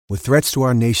With threats to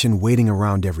our nation waiting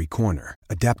around every corner,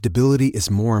 adaptability is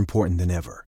more important than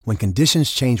ever. When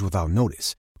conditions change without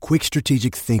notice, quick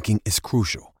strategic thinking is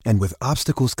crucial. And with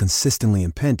obstacles consistently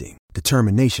impending,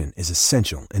 determination is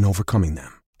essential in overcoming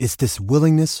them. It's this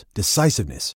willingness,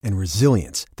 decisiveness, and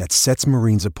resilience that sets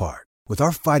Marines apart. With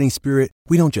our fighting spirit,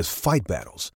 we don't just fight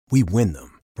battles, we win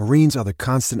them. Marines are the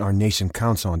constant our nation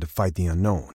counts on to fight the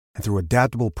unknown. And through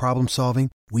adaptable problem solving,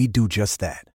 we do just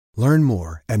that. Learn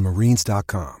more at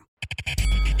marines.com.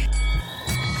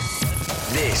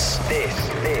 This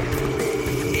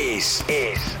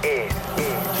is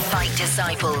Fight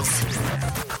Disciples.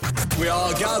 We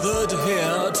are gathered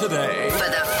here today For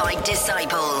the Fight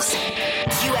Disciples.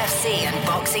 UFC and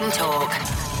boxing talk.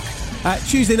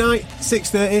 Tuesday night,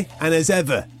 6:30, and as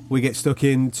ever, we get stuck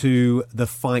into the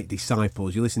Fight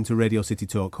Disciples. You listen to Radio City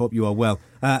Talk. Hope you are well.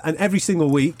 And every single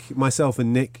week, myself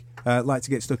and Nick like to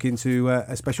get stuck into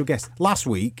a special guest. Last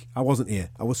week, I wasn't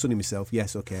here. I was sunning myself.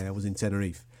 Yes, okay, I was in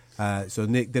Tenerife. So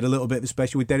Nick did a little bit of a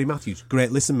special with Derry Matthews.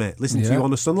 Great listen, mate. Listen to you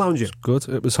on the Sun Lounger. Good.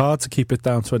 It was hard to keep it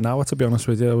down to an hour, to be honest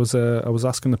with you. I was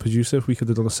asking the producer if we could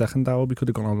have done a second hour. We could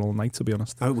have gone on all night, to be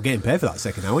honest. Oh, we're getting paid for that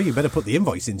second hour. You better put the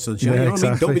invoice in, sunshine. Yeah, you know what I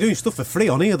mean? exactly. Don't be doing stuff for free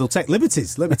on here. They'll take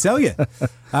liberties, let me tell you.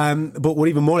 But we're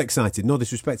even more excited. No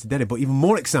disrespect to Derry, but even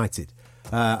more excited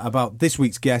about this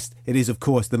week's guest. It is, of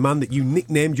course, the man that you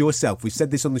nicknamed yourself. We've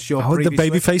said this on the show previously. The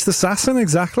baby-faced assassin,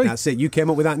 exactly. That's it. You came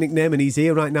up with that nickname and he's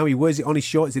here right now. He wears it on his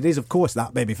shorts. It is, of course,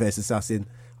 that baby-faced assassin.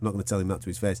 I'm not going to tell him that to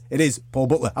his face. It is Paul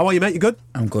Butler. How are you, mate? You good?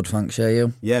 I'm good, thanks. Yeah,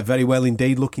 you? Yeah, very well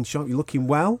indeed. Looking sharp. You're looking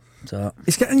well. So,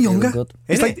 He's getting younger. good.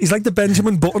 He's like the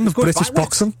Benjamin Button of British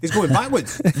boxing. He's going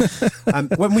backwards.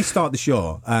 When we start the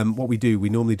show, what we do, we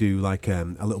normally do like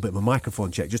a little bit of a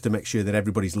microphone check just to make sure that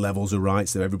everybody's levels are right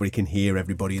so everybody can hear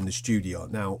everybody in the studio.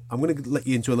 Now, I'm going to let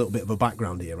you into a little bit of a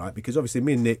background here, right? Because obviously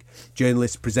me and Nick,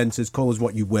 journalists, presenters, call us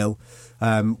what you will,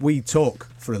 we talk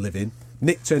for a living.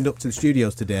 Nick turned up to the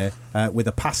studios today with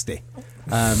a pasty.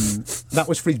 That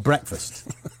was for his breakfast.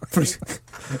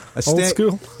 Old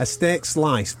school. A steak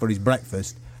slice for his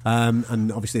breakfast.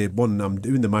 And obviously, when I'm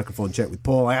doing the microphone check with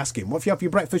Paul, I ask him, what if you have for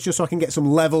your breakfast, just so I can get some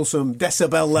level, some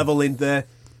decibel level in there?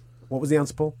 What was the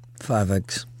answer, Paul? 5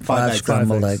 eggs. Five eggs.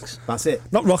 Scrambled eggs. That's it.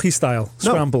 Not Rocky style,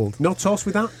 scrambled. No toast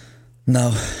with that?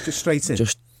 No. Just straight in?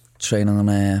 Just training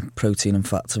on protein and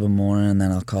fats of a morning, and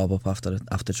then I'll carb up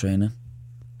after training.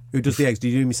 Who does the eggs? Do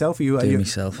you do them yourself? Do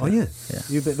myself. Oh, yeah?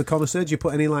 You a bit of a connoisseur? Do you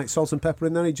put any like salt and pepper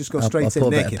in there? You just go straight in I'll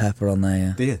put naked? a bit of pepper on there,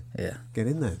 yeah. Do you? Yeah. Get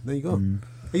in there. There you go.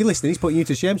 Are you listening? He's putting you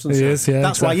to shame, son. He is, yeah.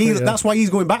 That's exactly, why he's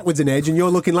going backwards in age and you're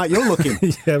looking like you're looking.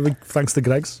 Yeah, thanks to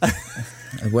Greg's.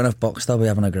 When I've boxed, I'll be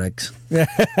having a Greg's. You've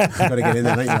got to get in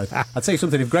there, ain't you? I'd say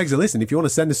something if Greg's are listening, if you want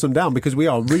to send us some down, because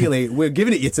we're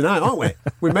giving it you tonight, aren't we?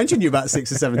 We mentioned you about 6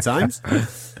 or 7 times.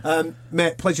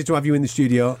 Mate, pleasure to have you in the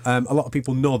studio. A lot of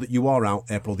people know that you are out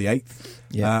April the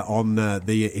 8th on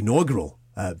the inaugural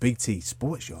Big T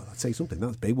Sports Show. I'd say something,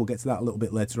 that's big. We'll get to that a little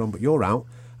bit later on, but you're out.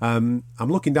 I'm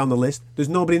looking down the list. There's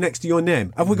nobody next to your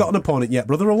name. Have we got an opponent yet,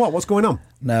 brother, or what? What's going on?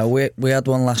 No, we had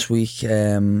one last week,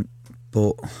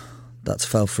 but that's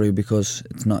fell through because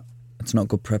it's not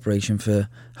good preparation for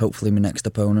hopefully my next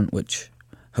opponent, which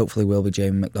hopefully will be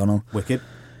Jamie McDonnell. Wicked.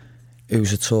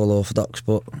 Who's a tall orthodox,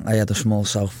 but I had a small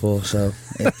southpaw, so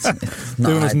it's not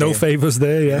Doing us no favours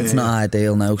there, yeah. It's not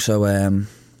ideal now, so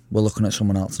we're looking at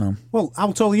someone else now. Well,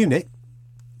 how tall are you, Nick?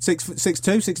 6'2",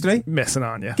 6'3"? Messing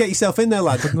on, yeah. Get yourself in there,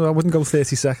 lad. I wouldn't go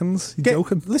 30 seconds. You're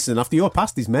joking. Listen, after your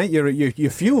pasties, mate,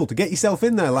 you're fueled to get yourself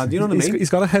in there, lad. You know what I mean?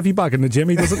 He's got a heavy bag in the gym.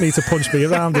 He doesn't need to punch me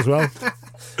around as well.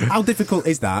 How difficult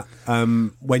is that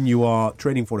when you are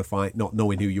training for a fight, not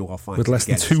knowing who you are fighting with less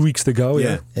than 2 weeks to go?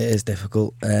 Yeah, it is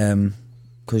difficult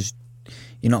because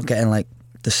you're not getting like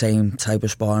the same type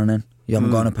of sparring in. You haven't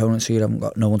got an opponent, so you haven't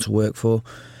got no one to work for.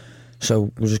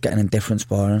 So we're just getting in different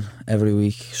sparring every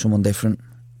week, someone different.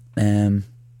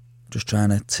 Just trying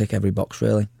to tick every box,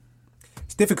 really.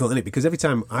 It's difficult, isn't it? Because every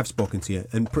time I've spoken to you,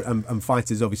 and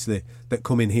fighters obviously that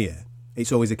come in here,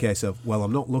 it's always a case of, well,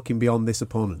 I'm not looking beyond this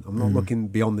opponent. I'm not looking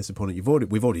beyond this opponent.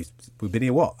 We've been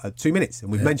here 2 minutes, and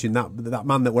we've mentioned that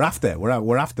man that we're after.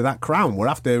 We're after that crown. We're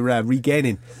after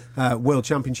regaining world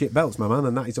championship belts, my man,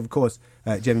 and that is of course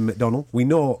Jamie McDonnell. We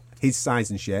know his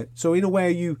size and shape, so in a way, are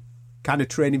you kind of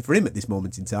training for him at this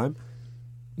moment in time?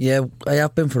 Yeah, I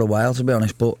have been for a while, to be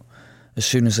honest, but as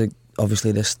soon as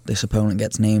obviously this opponent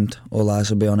gets named, all eyes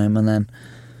will be on him, and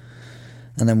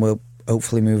then we'll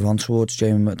hopefully move on towards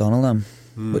Jamie McDonnell,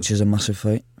 which is a massive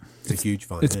fight. It's a huge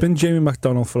fight. It's been Jamie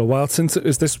McDonnell for a while. Since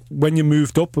is this when you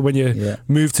moved up, when you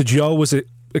moved to Joe? Was it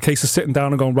a case of sitting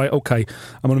down and going, right, okay,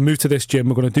 I'm going to move to this gym,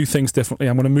 we're going to do things differently,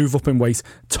 I'm going to move up in weight,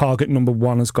 target number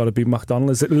one has got to be McDonald?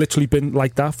 Has it literally been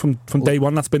like that from day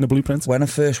one? That's been the blueprint? When I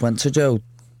first went to Joe,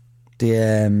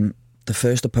 the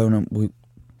first opponent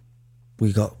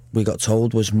we got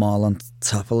told was Marlon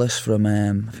Tapalis from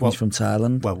I think he's from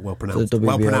Thailand. Well pronounced. The WBO,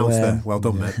 well pronounced there. Well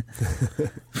done, mate.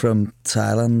 From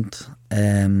Thailand.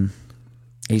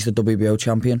 He's the WBO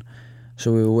champion.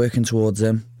 So we were working towards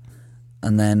him,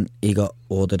 and then he got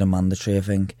ordered a mandatory, I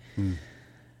think. And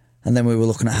then we were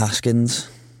looking at Haskins.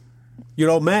 Your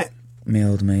old mate? My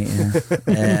old mate,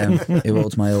 yeah. He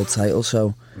holds my old title,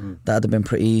 so that'd have been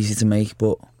pretty easy to make,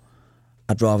 but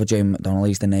I'd rather Jamie McDonald.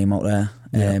 He's the name out there.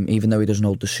 Even though he doesn't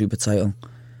hold the super title,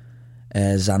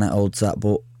 Zanet holds that,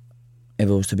 but if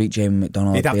it was to beat Jamie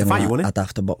McDonald, he'd have to fight you, wouldn't he? I'd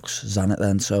have to box Zanet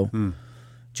then, so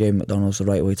Jamie McDonald's the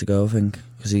right way to go, I think,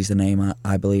 because he's the name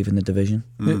I believe in the division.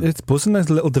 It's buzzing. There's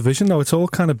a little division though. It's all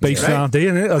kind of based around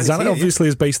here, isn't it? Zanet obviously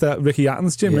is based at Ricky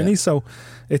Hatton's gym, isn't he? So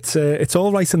it's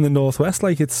all right in the northwest.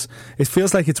 Like it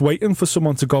feels like it's waiting for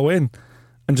someone to go in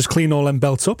and just clean all them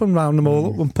belts up and round them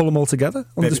all up and pull them all together.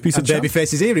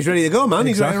 Babyface is here. He's ready to go, man.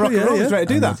 Exactly, he's ready to rock and roll. He's ready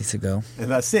to do that. Ready to go. And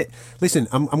that's it. Listen,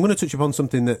 I'm going to touch upon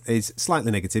something that is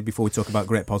slightly negative before we talk about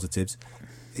great positives.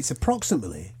 It's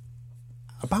approximately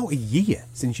about a year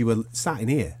since you were sat in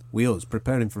here with us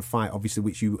preparing for a fight, obviously,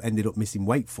 which you ended up missing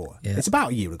weight for. Yeah. It's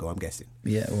about a year ago, I'm guessing.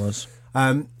 Yeah, it was.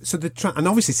 And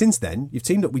obviously since then, you've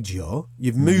teamed up with Joe.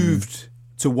 You've moved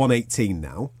to 118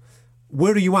 now.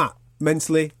 Where are you at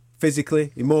mentally,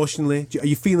 physically, emotionally? Are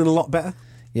you feeling a lot better?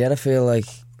 Yeah, I feel like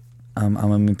I'm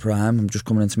in my prime. I'm just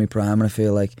coming into my prime, and I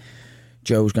feel like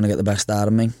Joe's going to get the best out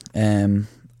of me.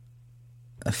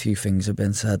 A few things have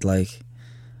been said, like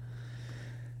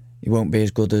he won't be as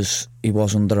good as he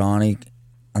was under Arnie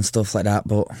and stuff like that,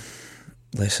 but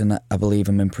listen, I believe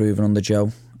I'm improving under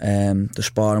Joe. The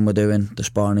sparring we're doing, the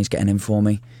sparring he's getting in for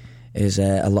me is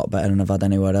a lot better than I've had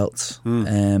anywhere else.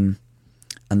 And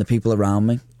the people around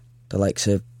me, the likes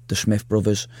of the Smith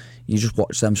brothers, you just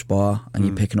watch them spar and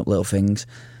you're picking up little things.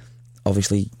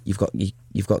 Obviously you've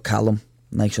got Callum,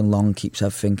 nice and long, keeps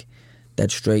everything dead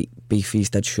straight.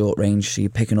 Beefy's dead short range, so you're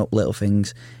picking up little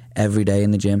things every day in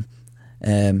the gym.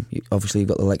 Obviously you've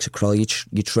got the likes of Crowley.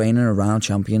 You're training around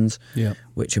champions,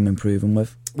 which I'm improving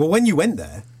with. Well, when you went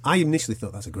there, I initially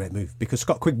thought that's a great move because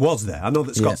Scott Quigg was there. I know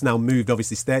that Scott's now moved,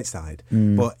 obviously, stateside,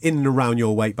 but in and around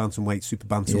your weight, bantamweight, super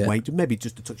bantamweight, maybe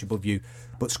just a touch above you,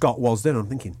 but Scott was there. And I'm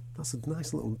thinking, that's a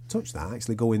nice little touch, that,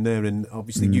 actually go in there, and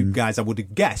obviously you guys, I would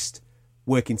have guessed,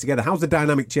 working together. How's the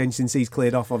dynamic changed since he's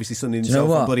cleared off, obviously, Sunday himself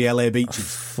on bloody LA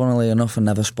beaches? Funnily enough, I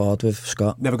never sparred with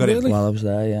Scott. Never got in? While I was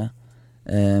there, yeah.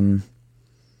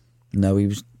 No, he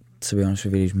was, to be honest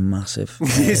with you, he's massive.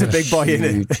 He's a big boy,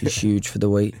 isn't he? He's huge for the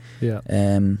weight. Yeah.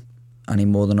 And he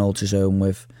more than holds his own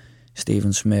with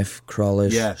Stephen Smith,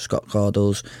 Crawlers, Scott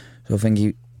Cardles. So I think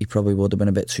he probably would have been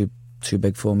a bit too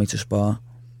big for me to spar,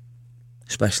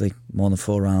 especially more than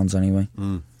 4 rounds anyway.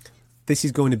 This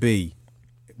is going to be,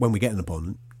 when we get an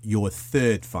opponent, your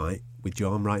third fight with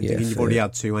Joe, I'm right? You've already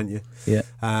had 2, haven't you? Yeah.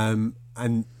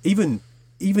 And even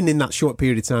in that short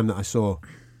period of time that I saw,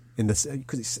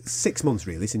 because it's 6 months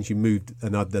really since you moved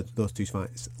and had those 2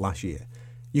 fights last year,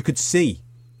 you could see,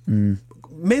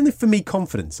 mainly for me,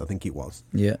 confidence, I think it was.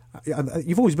 Yeah.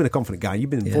 You've always been a confident guy. You've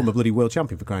been former bloody world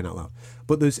champion, for crying out loud.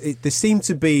 But there seemed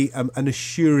to be an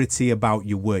assurity about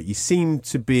your work. You seemed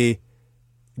to be...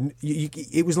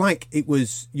 it was like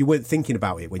you weren't thinking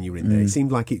about it when you were in there. It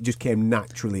seemed like it just came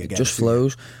naturally again. It just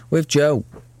flows. With Joe,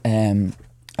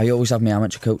 I always have my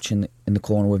amateur coach in the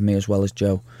corner with me as well as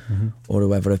Joe or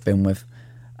whoever I've been with.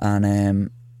 And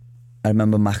I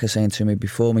remember Macca saying to me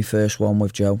before my first one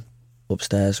with Joe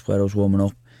upstairs where I was warming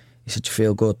up, he said, "You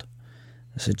feel good?"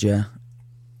 I said, "Yeah."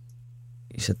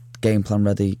 He said, "Game plan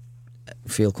ready?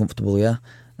 Feel comfortable?" "Yeah."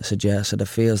 I said, "Yeah." I said, "It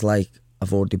feels like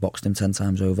I've already boxed him 10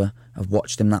 times over. I've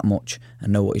watched him that much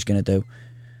and know what he's going to do.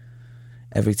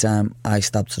 Every time I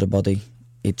stabbed to the body,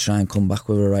 he'd try and come back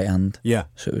with a right hand." Yeah.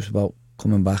 So it was about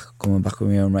coming back with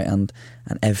my own right hand,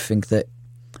 and everything that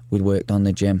we'd worked on in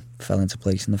the gym fell into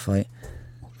place in the fight.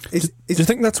 Do you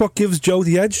think that's what gives Joe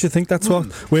the edge? Do you think that's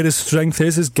where his strength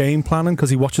is, his game planning?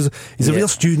 Because he's a real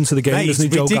student of the game, Mate,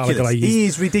 isn't he, Joe Gallagher? Like, he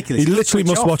is ridiculous. He literally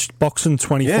must watch boxing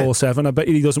 24/7. I bet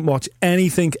he doesn't watch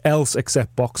anything else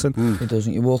except boxing. He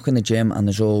doesn't. You walk in the gym and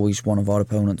there's always one of our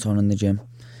opponents on in the gym.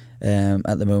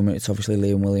 At the moment, it's obviously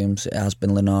Liam Williams. It has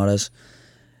been Linares.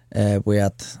 We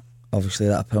had obviously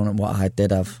that opponent. What I did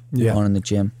have on in the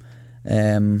gym.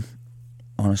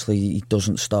 Honestly, he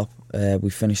doesn't stop.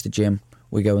 We finish the gym.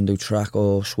 We go and do track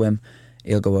or swim.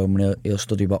 He'll go home and he'll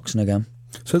study boxing again.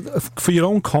 So for your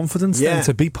own confidence, then,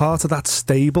 to be part of that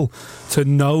stable, to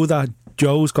know that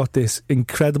Joe's got this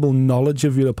incredible knowledge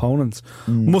of your opponent,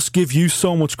 must give you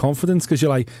so much confidence, because you're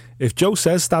like, if Joe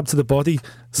says stab to the body,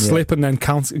 slip and then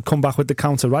come back with the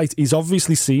counter right, he's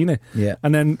obviously seen it. Yeah.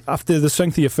 And then after the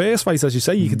strength of your first fight, as you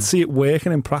say, you can see it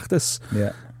working in practice.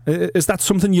 Yeah. Is that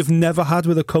something you've never had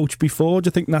with a coach before? Do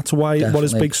you think that's why Definitely. what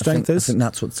his big strength is? I think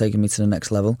that's what's taken me to the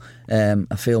next level.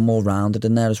 I feel more rounded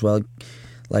in there as well.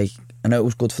 Like, I know it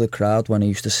was good for the crowd when I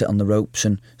used to sit on the ropes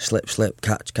and slip,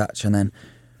 catch, and then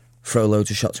throw loads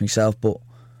of shots myself, but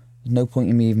there's no point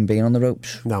in me even being on the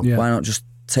ropes. No. Yeah. Why not just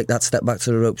take that step back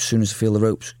to the ropes? As soon as I feel the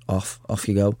ropes, off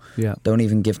you go. Yeah. Don't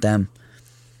even give them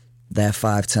their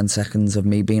 5-10 seconds of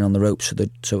me being on the ropes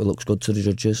so it looks good to the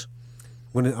judges.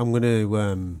 I'm going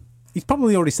to. He's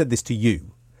probably already said this to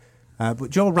you, but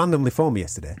Joe randomly phoned me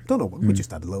yesterday. I don't know. We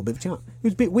just had a little bit of chat. It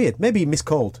was a bit weird. Maybe he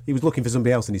miscalled. He was looking for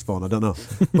somebody else in his phone. I don't know.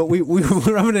 But we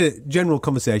were having a general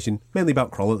conversation, mainly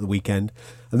about Kroll at the weekend,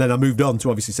 and then I moved on to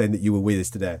obviously saying that you were with us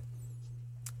today.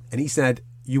 And he said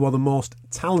you are the most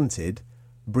talented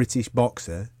British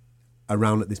boxer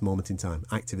around at this moment in time,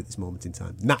 active at this moment in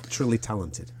time, naturally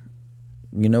talented.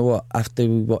 You know what? After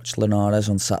we watched Linares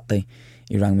on Saturday,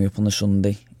 he rang me up on the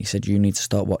Sunday. He said, you need to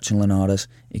start watching Linares.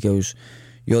 He goes,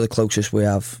 you're the closest we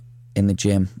have in the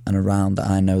gym and around that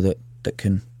I know that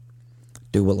can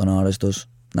do what Linares does.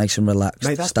 Nice and relaxed.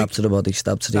 Mate, stab to the body,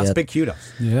 stab to the head. That's big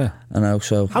kudos. Yeah. I know,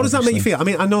 so... How does that make you feel? I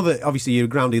mean, I know that obviously you're a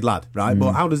grounded lad, right?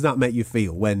 But how does that make you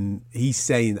feel when he's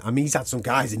saying... I mean, he's had some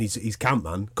guys in his camp,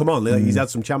 man. Come on, he's had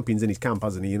some champions in his camp,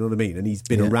 hasn't he? You know what I mean? And he's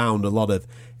been around a lot of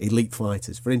elite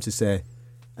fighters. For him to say...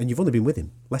 And you've only been with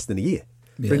him less than a year.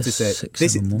 For him to say,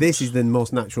 this is the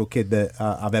most natural kid that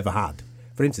I've ever had.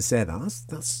 For him to say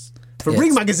that's for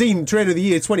Ring Magazine Trainer of the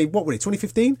Year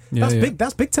 2015. Yeah, that's big.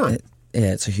 That's big time.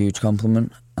 It's a huge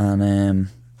compliment, and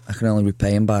I can only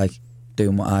repay him by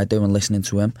doing what I do and listening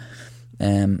to him.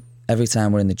 Every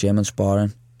time we're in the gym and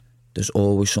sparring, there's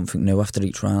always something new after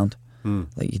each round.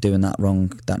 Like, you're doing that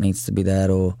wrong, that needs to be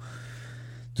there, or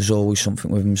there's always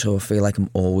something with him. So I feel like I'm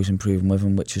always improving with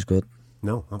him, which is good.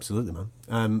 No, absolutely,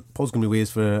 man. Paul's going to be with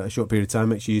us for a short period of time.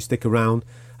 Make sure you stick around.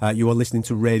 You are listening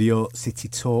to Radio City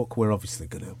Talk. We're obviously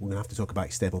going to have to talk about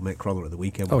his stablemate Crawler at the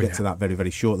weekend. We'll get to that very, very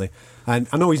shortly. And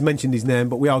I know he's mentioned his name,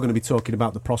 but we are going to be talking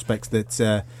about the prospects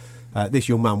that this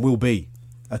young man will be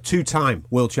a two-time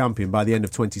world champion by the end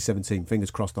of 2017.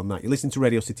 Fingers crossed on that. You're listening to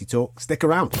Radio City Talk. Stick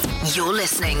around. You're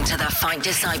listening to the Fight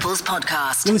Disciples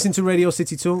podcast. You're listening to Radio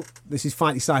City Talk. This is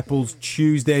Fight Disciples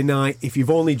Tuesday night. If you've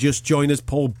only just joined us,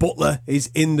 Paul Butler is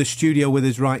in the studio with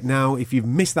us right now. If you've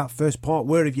missed that first part,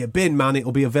 where have you been, man?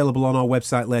 It'll be available on our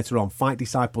website later on,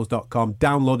 fightdisciples.com.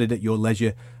 Download it at your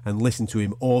leisure and listen to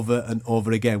him over and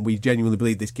over again. We genuinely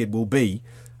believe this kid will be...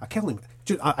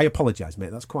 I apologise,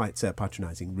 mate. That's quite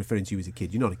patronising, referring to you as a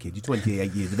kid. You're not a kid. You're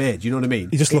 28 years of age. You know what I mean?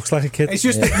 He just looks like a kid. It's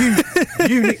just that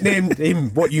you nicknamed him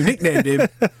what you nicknamed him,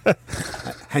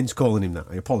 hence calling him that.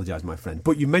 I apologise, my friend.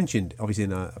 But you mentioned, obviously,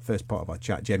 in our first part of our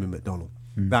chat, Jamie McDonald.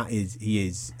 He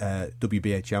is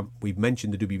WBA champ. We've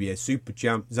mentioned the WBA super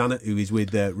champ, Zanet, who is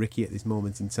with Ricky at this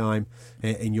moment in time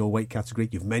in your weight category.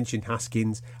 You've mentioned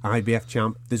Haskins, IBF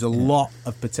champ. There's a lot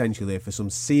of potential here for some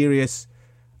serious...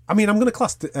 I mean, I'm going to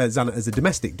class Zanet as a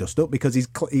domestic dust-up because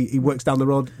he works down the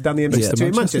road, down the M62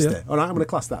 in Manchester. All right, I'm going to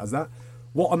class that as that.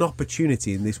 What an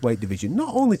opportunity in this weight division.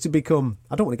 Not only to become,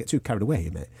 I don't want to get too carried away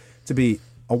here, mate, to be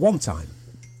a one-time,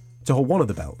 to hold one of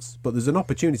the belts, but there's an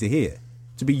opportunity here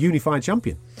to be unified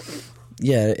champion.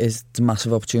 Yeah, it's a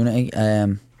massive opportunity.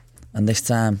 And this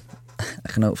time, I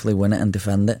can hopefully win it and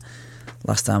defend it.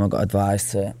 Last time I got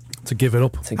advised to give it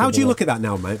up. How do you look at that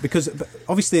now, mate? Because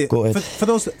obviously, for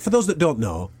those that don't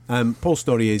know, Paul's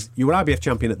story is you were IBF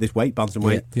champion at this weight,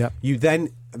 bantamweight. Yeah. You then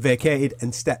vacated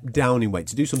and stepped down in weight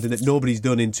to do something that nobody's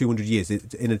done in 200 years, in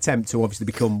an attempt to obviously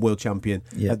become world champion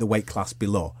at the weight class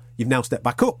below. You've now stepped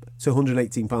back up to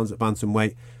 118 pounds at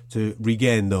bantamweight to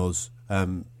regain those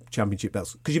championship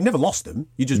belts because you've never lost them.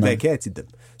 You just vacated them.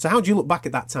 So how do you look back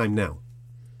at that time now?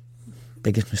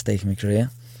 Biggest mistake in my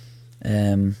career.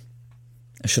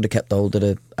 I should have kept hold of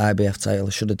the IBF title.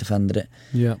 I should have defended it.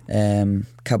 Yeah.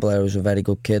 Caballero was a very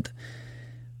good kid,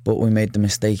 but we made the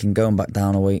mistake in going back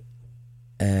down a weight,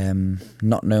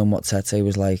 not knowing what Tete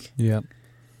was like. Yeah.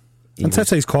 And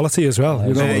Tete's quality as well.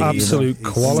 Absolute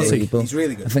quality. He's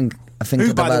really good. I think.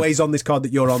 Who, by the way, is on this card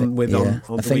that you're on with on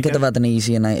I think I'd have had an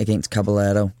easier night against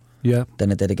Caballero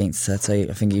than I did against Tete.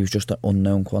 I think he was just an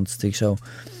unknown quantity. So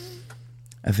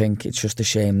I think it's just a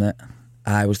shame that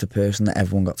I was the person that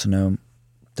everyone got to know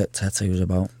that Tete was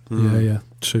about. Yeah,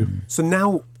 true. So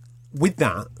now, with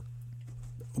that,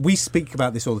 we speak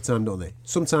about this all the time, don't they?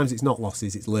 Sometimes it's not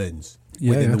losses, it's learns.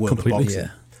 within the world completely. of boxing.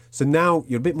 Yeah. So now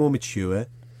you're a bit more mature.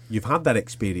 You've had that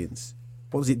experience.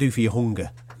 What does it do for your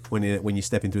hunger when you're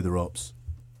stepping through the ropes?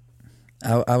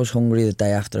 I was hungry the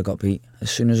day after I got beat. As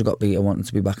soon as I got beat, I wanted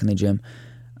to be back in the gym.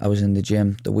 I was in the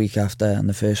gym the week after, and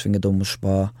the first thing I done was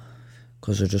spar,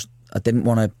 because I didn't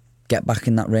want to get back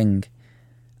in that ring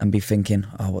and be thinking,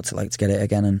 oh, what's it like to get it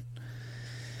again? And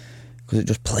because it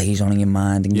just plays on in your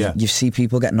mind, and you see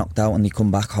people get knocked out and they come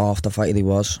back half the fighter they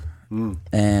was. But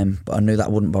I knew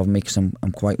that wouldn't bother me because I'm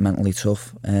quite mentally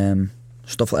tough.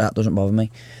 Stuff like that doesn't bother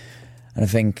me. And I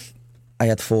think I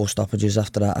had 4 stoppages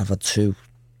after that. I've had 2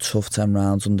 tough 10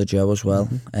 rounds under Joe as well.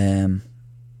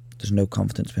 There's no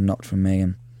confidence been knocked from me,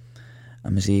 and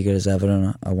I'm as eager as ever,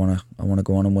 and I want to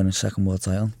go on and win a second world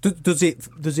title. Does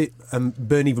it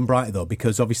burn even brighter though?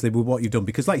 Because obviously with what you've done,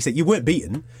 because like you said, you weren't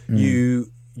beaten.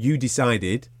 You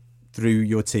decided through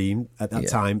your team at that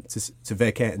time to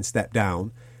vacate and step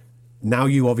down. Now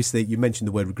you mentioned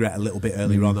the word regret a little bit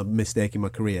earlier on, a mistake in my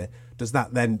career. Does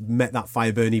that then make that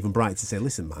fire burn even brighter to say,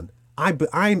 listen, man,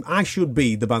 I should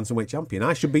be the bantamweight champion.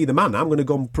 I should be the man. I'm going to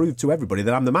go and prove to everybody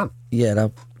that I'm the man. Yeah,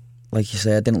 like you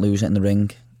say, I didn't lose it in the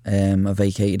ring. I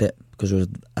vacated it because I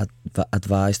was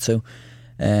advised to,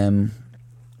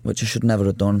 which I should never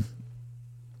have done.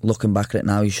 Looking back at it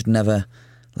now, you should never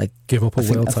give up a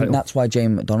world title. I think that's why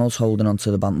James McDonald's holding on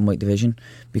to the bantamweight division,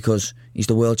 because he's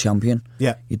the world champion.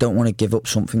 Yeah, you don't want to give up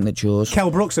something that's yours. Kell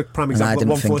Brooks, a prime example, at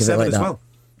 147 as well.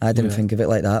 I didn't think of it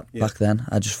like that back then.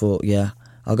 I just thought,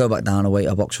 I'll go back down a weight,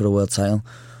 I'll box for the world title.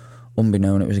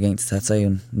 Unbeknown, it was against Tete,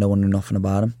 and no one knew nothing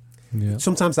about him. Yeah.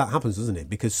 Sometimes that happens, doesn't it?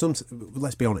 Because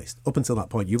let's be honest, up until that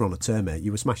point, you were on a turn, mate.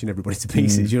 You were smashing everybody to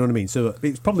pieces. You know what I mean? So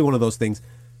it's probably one of those things.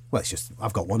 Well, it's just,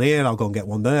 I've got one here, I'll go and get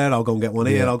one there, I'll go and get one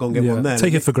here, I'll go and get one there.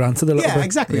 Take it for granted a little bit. Yeah,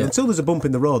 exactly. Until there's a bump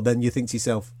in the road, then you think to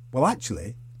yourself, well,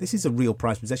 actually, this is a real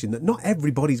prized possession that not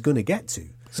everybody's going to get to.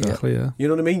 Exactly, yeah. You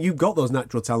know what I mean? You've got those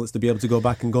natural talents to be able to go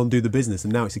back and go and do the business,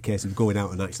 and now it's a case of going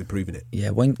out and actually proving it.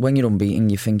 Yeah, when you're unbeaten,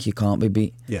 you think you can't be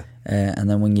beat. Yeah. And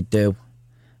then when you do,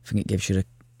 I think it gives you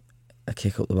a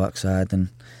kick up the backside, and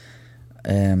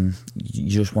you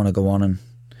just want to go on and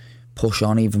push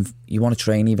on. Even you want to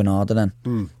train even harder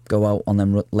then. Go out on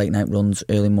them late night runs,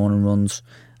 early morning runs,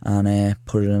 and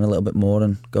put it in a little bit more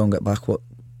and go and get back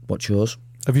what's yours.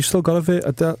 Have you still got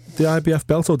the IBF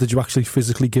belt, or did you actually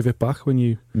physically give it back when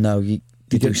you... No, you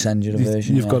do send you a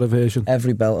version. You've got a version.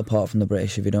 Every belt apart from the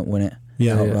British, if you don't win it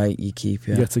outright, you keep.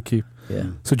 You get to keep. Yeah.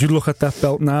 So do you look at that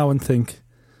belt now and think,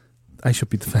 I should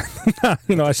be defending that?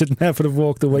 I should never have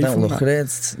walked away from that. Don't look at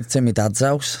it. It's in my dad's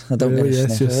house. I don't get a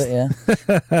sniff of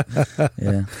it,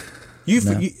 yeah.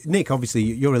 Nick, obviously,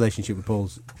 your relationship with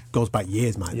Paul's goes back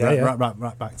years, man.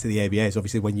 Right back to the ABAs.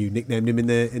 Obviously, when you nicknamed him in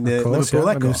the Liverpool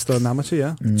Echo. When he was still an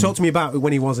amateur, Talk to me about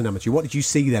when he was an amateur. What did you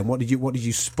see then? What did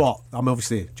you spot?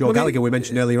 Obviously, Joe Gallagher, we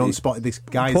mentioned earlier on, spotted this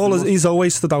guy. Paul, he's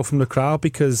always stood out from the crowd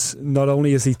because not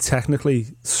only is he technically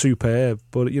superb,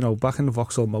 but back in the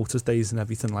Vauxhall Motors days and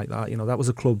everything like that, that was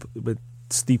a club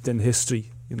steeped in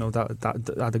history.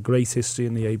 That had a great history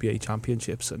in the ABA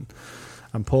championships,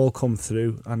 and Paul come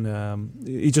through, and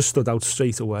he just stood out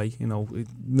straight away.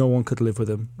 No one could live with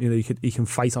him. He can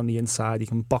fight on the inside, he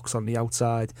can box on the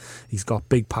outside. He's got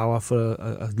big power for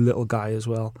a little guy as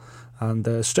well.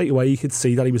 And straight away you could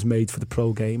see that he was made for the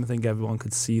pro game. I think everyone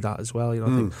could see that as well. I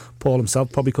think Paul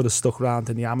himself probably could have stuck around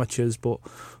in the amateurs, but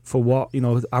for what,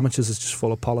 amateurs is just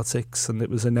full of politics, and it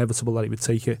was inevitable that he would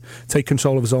take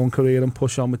control of his own career and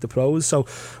push on with the pros. So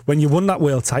when you won that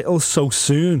world title so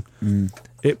soon,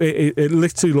 it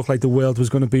literally looked like the world was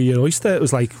going to be your oyster. It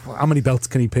was like, how many belts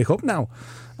can he pick up now?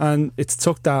 And it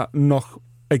took that knock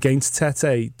against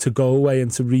Tete to go away and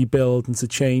to rebuild and to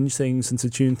change things and to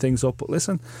tune things up. But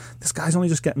listen, this guy's only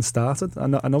just getting started.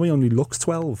 I know he only looks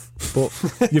 12,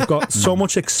 but you've got so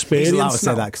much experience. He's allowed to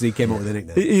say that because he came up with a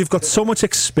nickname. You've got so much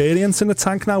experience in the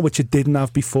tank now, which you didn't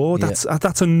have before. That's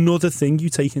another thing you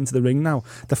take into the ring now.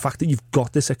 The fact that you've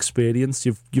got this experience,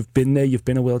 you've been there, you've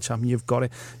been a world champion, you've got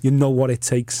it, you know what it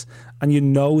takes, and you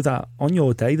know that on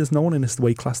your day there's no one in this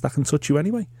weight class that can touch you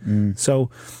anyway. So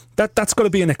that's got to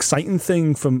be an exciting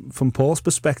thing from Paul's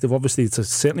perspective. Obviously it's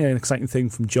certainly an exciting thing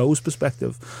from Joe's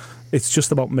perspective. It's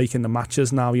just about making the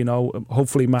matches now,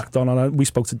 hopefully McDonald, we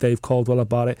spoke to Dave Caldwell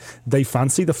about it, they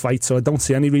fancy the fight, so I don't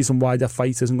see any reason why their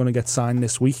fight isn't going to get signed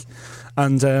this week.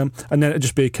 And then it'll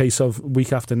just be a case of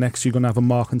week after next you're going to have a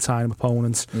mark and time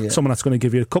opponent, someone that's going to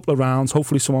give you a couple of rounds,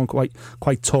 hopefully someone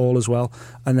quite tall as well,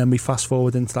 and then we fast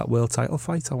forward into that world title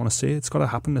fight. I want to see it. It's got to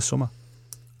happen this summer.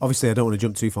 Obviously I don't want to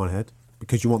jump too far ahead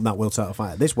because you want that world title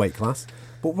fight at this weight class,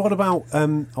 but what about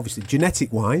obviously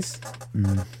genetic wise,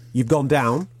 You've gone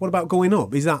down. What about going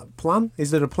up? Is that plan?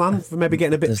 Is there a plan for maybe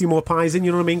getting a few more pies in?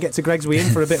 You know what I mean? Get to Greg's Way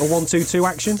in for a bit of 1-2-2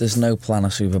 action? There's no plan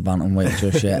of super bantamweight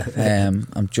just yet.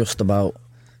 I'm just about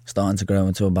starting to grow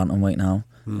into a bantamweight now.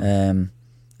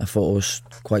 I thought I was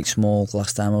quite small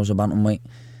last time I was a bantamweight.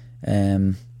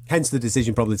 Hence the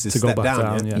decision probably to step go back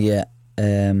down. Yeah.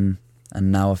 And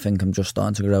now I think I'm just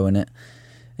starting to grow in it.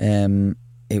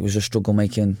 It was a struggle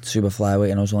making super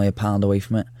flyweight, and I was only a pound away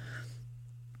from it.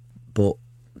 But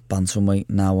bantamweight,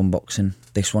 now I'm boxing.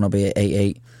 This one will be at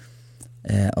 8'8".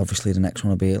 Obviously the next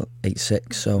one will be at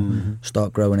 8'6". So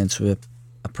start growing into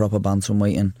a proper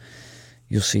bantamweight, and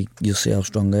you'll see how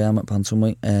strong I am at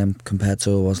bantamweight compared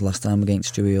to I was last time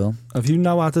against Stewie Hall. Have you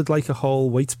now added like a whole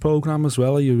weights program as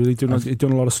well? Are you really doing? You're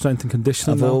doing a lot of strength and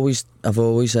conditioning. I've always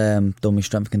done my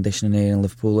strength and conditioning here in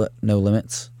Liverpool at No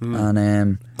Limits,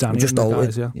 and Danny we just and the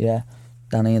altered. guys, yeah,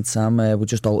 Danny and Sam. We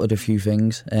just altered a few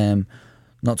things,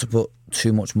 not to put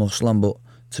too much muscle on, but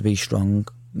to be strong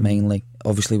mainly.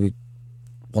 Obviously, we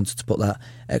wanted to put that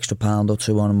extra pound or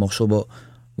two on a muscle, but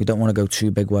we don't want to go too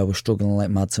big where we're struggling like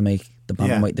mad to make the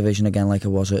bantamweight division again like it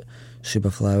was at super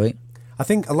flyweight. I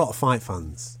think a lot of fight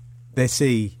fans, they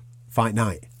see fight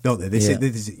night, don't they?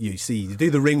 You do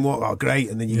the ring walk, great,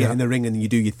 and then you get in the ring and you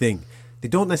do your thing. They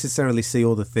don't necessarily see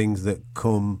all the things that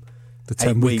come the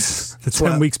 10 weeks. The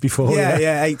 10 weeks before.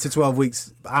 8 to 12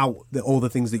 weeks out, all the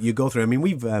things that you go through. I mean,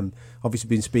 we've obviously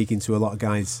been speaking to a lot of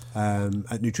guys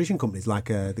at nutrition companies, like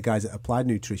the guys at Applied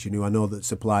Nutrition, who I know that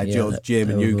supply Joe's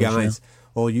Gym and you guys.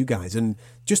 All you guys, and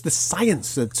just the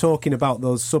science of talking about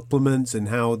those supplements and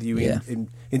how you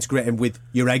integrate them with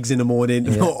your eggs in the morning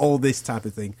and all this type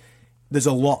of thing. There's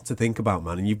a lot to think about,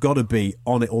 man, and you've got to be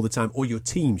on it all the time, or your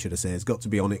team, should I say, has got to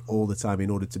be on it all the time in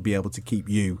order to be able to keep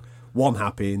you, one,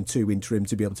 happy, and two, in trim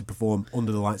to be able to perform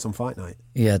under the lights on fight night.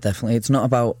 Yeah, definitely. It's not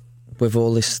about, with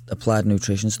all this Applied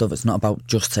Nutrition stuff, it's not about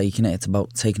just taking it, it's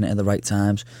about taking it at the right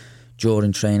times.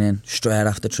 During training, straight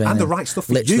after training, and the right stuff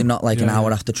for literally you. Not like an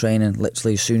hour after training.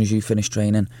 Literally, as soon as you finish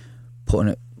training,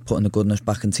 putting the goodness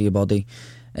back into your body.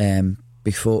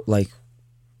 Before, like,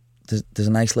 there's a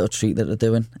nice little treat that they're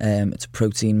doing. It's a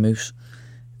protein mousse.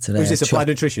 Is this Applied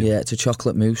Nutrition? Yeah, it's a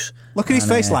chocolate mousse. Look at his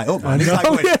face light up, man. He's like,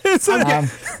 look at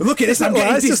this, I'm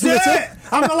getting dessert.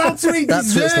 I'm allowed to eat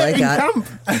dessert in camp.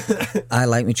 I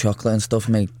like my chocolate and stuff,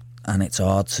 mate, and it's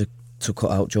hard to cut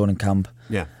out during camp.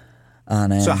 Yeah.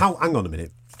 And, so hang on a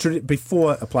minute.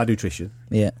 Before Applied Nutrition,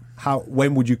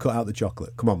 when would you cut out the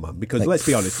chocolate? Come on, man, because like let's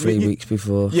be honest, 3 weeks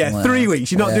before. Yeah, 3 weeks.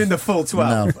 You're not doing the full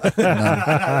 12.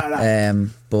 No.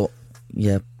 But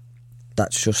yeah,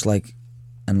 that's just like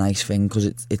a nice thing because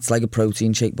it's like a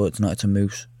protein shake, but it's not. It's a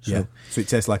mousse. So it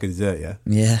tastes like a dessert.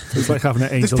 Yeah. It's like having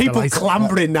an angel. There's people delight.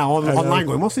 clambering now online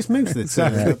going, "What's this mousse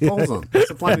that Paul's on?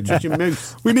 It's Applied Nutrition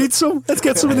mousse. We need some. Let's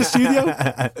get some in the studio."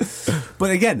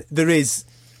 But again, there is.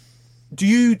 Do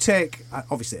you take,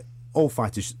 obviously, all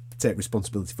fighters take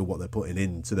responsibility for what they're putting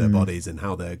into their bodies and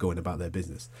how they're going about their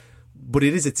business. But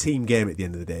it is a team game at the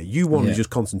end of the day. You want to just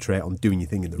concentrate on doing your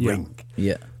thing in the ring.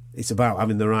 Yeah. It's about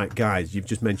having the right guys. You've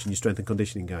just mentioned your strength and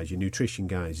conditioning guys, your nutrition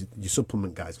guys, your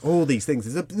supplement guys, all these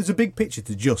things. There's a big picture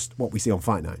to just what we see on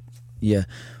Fight Night. Yeah.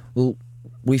 Well,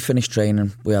 we finish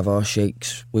training, we have our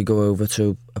shakes, we go over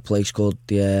to a place called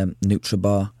the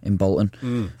Nutribar in Bolton.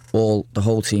 The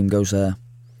whole team goes there.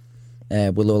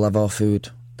 We'll all have our food,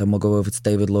 then we'll go over to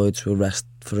David Lloyd's, we'll rest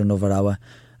for another hour,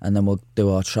 and then we'll do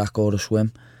our track or a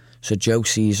swim. So Joe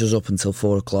sees us up until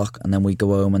 4 o'clock, and then we go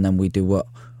home and then we do what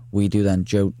we do then.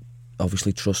 Joe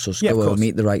obviously trusts us, go home,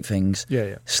 eat the right things,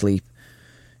 sleep.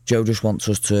 Joe just wants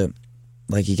us to,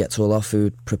 like, he gets all our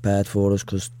food prepared for us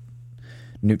because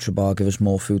Nutribar give us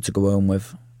more food to go home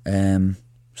with.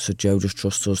 So Joe just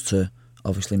trusts us to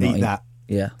obviously not eat that.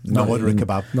 Yeah. Not ordering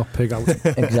kebab. Not pig out.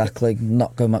 Exactly.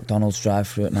 Not go McDonald's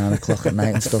drive-through at 9 o'clock at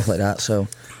night and stuff like that. So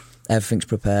everything's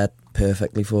prepared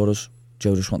perfectly for us.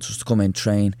 Joe just wants us to come in,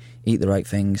 train, eat the right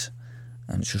things,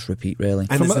 and it's just repeat, really.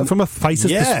 From a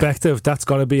fighter's perspective, that's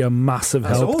got to be a massive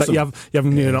help. Awesome. That you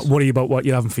haven't need to worry about what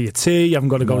you're having for your tea. You haven't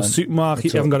got to go to the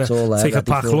supermarket. You haven't got to take a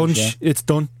packed lunch. Yeah. It's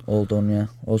done. All done, yeah.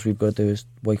 All we've got to do is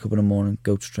wake up in the morning,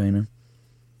 go to training.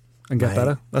 And get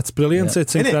better. That's brilliant. Yeah.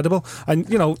 It's incredible. And,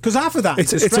 you know, because after that,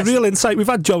 it's a real insight. We've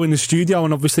had Joe in the studio,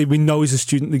 and obviously we know he's a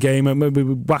student of the game, and maybe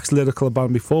we waxed lyrical about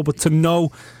him before, but to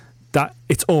know that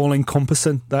it's all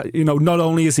encompassing, that, you know, not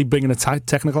only is he bringing the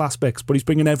technical aspects, but he's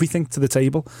bringing everything to the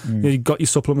table. You know, you've got your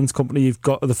supplements company, you've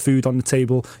got the food on the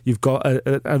table, you've got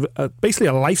basically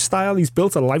a lifestyle. He's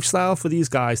built a lifestyle for these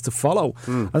guys to follow.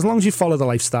 As long as you follow the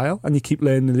lifestyle and you keep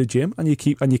learning in the gym and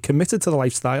you're committed to the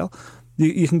lifestyle,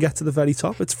 you can get to the very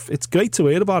top. It's great to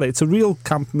hear about it. It's a real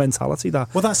camp mentality.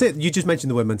 That. Well, that's it. You just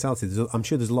mentioned the word mentality. I'm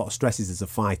sure there's a lot of stresses as a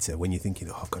fighter when you're thinking,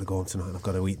 oh, I've got to go on tonight and I've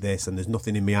got to eat this and there's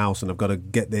nothing in my house and I've got to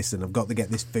get this and I've got to get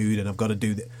this food and I've got to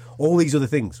do all these other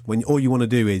things. When all you want to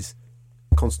do is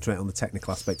concentrate on the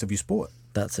technical aspect of your sport.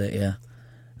 That's it, yeah.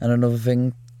 And another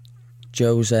thing,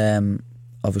 Joe's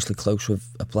obviously close with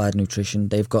Applied Nutrition.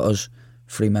 They've got us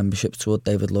free memberships to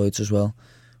David Lloyd's as well,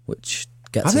 which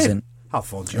gets us in. How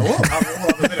fun, Joe?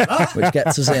 Which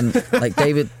gets us in. Like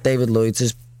David Lloyd's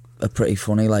is a pretty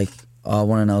funny. Like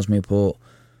one in Ellesmere Port,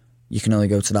 you can only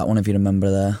go to that one if you're a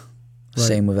member there. Right.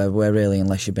 Same with everywhere, really,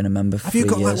 unless you've been a member for 3 years.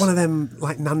 Have you got like one of them,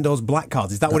 like Nando's black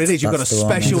cards? Is that what it is? You've got a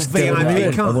special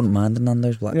VIP card? I wouldn't mind a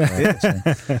Nando's black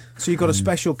card. So you've got a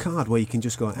special card where you can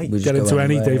just go, hey, get into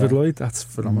any David Lloyd. That's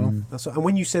phenomenal. And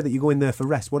when you say that you go in there for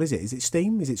rest, what is it? Is it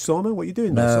steam? Is it sauna? What are you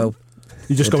doing there? No.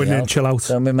 You just go in there and chill out.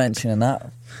 Don't be mentioning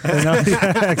that.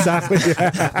 Yeah, exactly.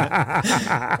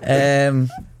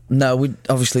 No, we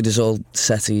obviously there's all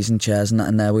settees and chairs and that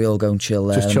in there. We all go and chill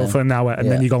there. Just chill for an hour and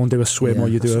then you go and do a swim or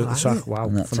you do a sack. Wow,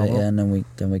 and that's phenomenal. it, and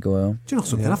then we go home. Do you know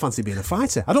something? I fancy being a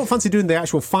fighter. I don't fancy doing the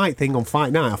actual fight thing on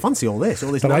fight night. I fancy all this.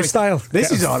 The lifestyle.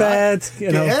 This is all right.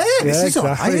 This is all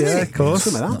right. Yeah, of course.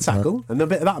 Some of that tackle and a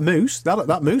bit of that moose.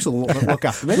 That moose will look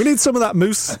after me. We need some of that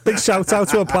moose. Big shout out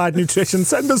to Applied Nutrition.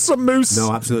 Send us some moose.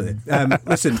 No, absolutely.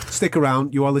 Listen, stick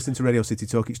around. You are listening to Radio City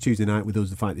Talk. It's Tuesday night with us,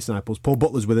 the Fight Disciples. Paul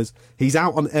Butler's with us. He's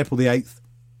out on April the 8th.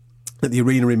 At the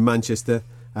arena in Manchester,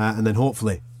 and then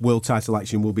hopefully world title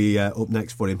action will be up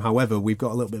next for him. However, we've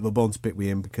got a little bit of a bone to pick with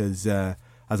him because, as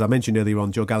I mentioned earlier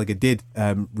on, Joe Gallagher did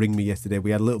ring me yesterday.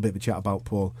 We had a little bit of a chat about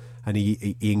Paul, and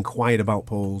he inquired about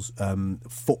Paul's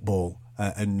football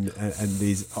and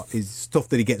his stuff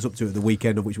that he gets up to at the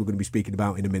weekend, of which we're going to be speaking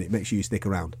about in a minute. Make sure you stick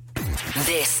around.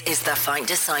 This is the Fight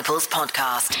Disciples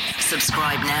podcast.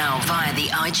 Subscribe now via the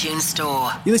iTunes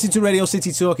store. You listen to Radio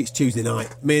City Talk. It's Tuesday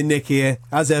night. Me and Nick here,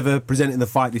 as ever, presenting the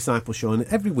Fight Disciples show. And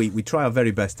every week we try our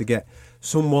very best to get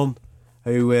someone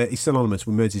who is synonymous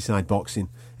with Merseyside boxing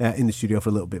in the studio for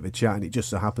a little bit of a chat. And it just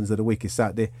so happens that a week is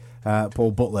Saturday.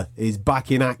 Paul Butler is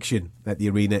back in action at the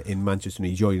arena in Manchester, and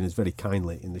he's joining us very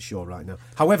kindly in the show right now.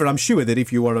 However, I'm sure that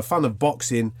if you are a fan of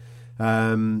boxing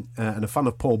and a fan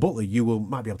of Paul Butler, you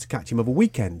might be able to catch him over a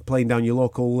weekend playing down your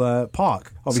local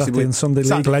park. Obviously, Saturday and Sunday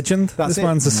League legend. This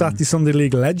man's a Saturday Sunday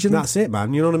League legend. That's it,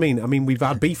 man. You know what I mean? I mean, we've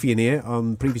had Beefy in here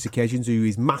on previous occasions, who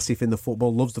is massive in the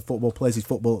football, loves the football, plays his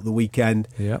football at the weekend.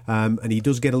 Yeah. And he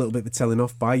does get a little bit of a telling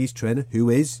off by his trainer, who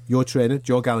is your trainer,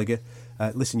 Joe Gallagher.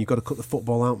 Listen, you've got to cut the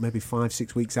football out maybe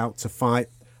 5-6 weeks out to fight.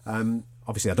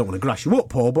 Obviously, I don't want to grass you up,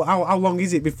 Paul, but how long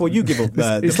is it before you give up?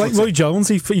 It's like Roy Jones.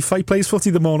 He plays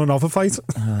footy the morning of a fight.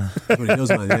 That's what he does,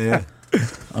 man. Yeah.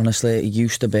 Honestly, it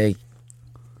used to be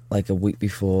like a week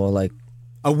before. Like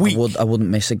a week? I wouldn't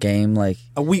miss a game. Like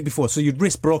a week before. So you'd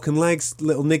risk broken legs,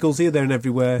 little niggles here, there and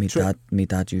everywhere. Me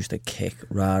dad used to kick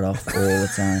right off all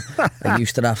the time. I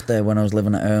used to have to, when I was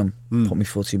living at home, put my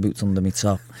footy boots under my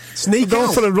top. Sneak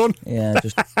out for a run. Yeah,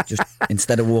 just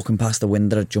instead of walking past the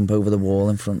window, I'd jump over the wall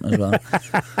in front as well.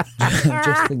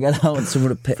 Just to get out and someone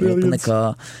would pick me up in the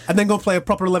car. And then go play a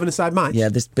proper 11-a-side match? Yeah,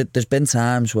 there's been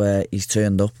times where he's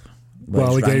turned up.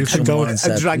 Well, he gave some going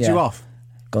and dragged you off.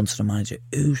 Gone to the manager,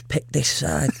 who's picked this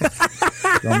side?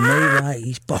 Gone, me, right,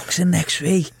 he's boxing next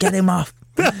week, get him off.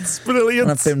 That's brilliant.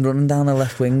 And I've been running down the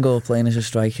left wing or playing as a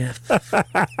striker.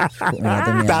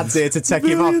 Dad's here to take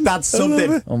him off. Dad's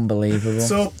something. Unbelievable.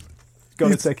 So, got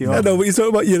to take him off. I know, but you're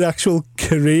talking about your actual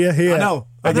career here. I know.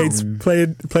 Against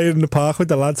playing in the park with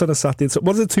the lads on a Saturday. So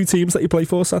what are the two teams that you play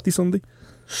for Saturday, Sunday?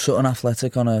 Sutton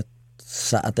Athletic on a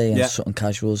Saturday and Sutton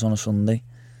Casuals on a Sunday.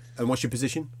 And what's your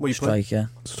position? What are you playing?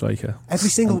 Striker. Every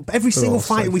single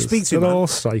fighter we speak to, they're man, all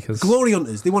strikers. Glory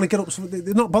hunters. They want to get up.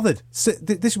 They're not bothered. This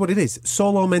is what it is.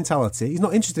 Solo mentality. He's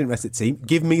not interested in the rest of the team.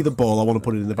 Give me the ball. I want to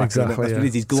put it in the back. Exactly. That's what it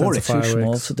is. He's glory. Too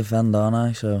small to defend, aren't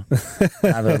I? So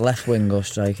either left wing or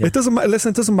striker. It doesn't matter. Listen,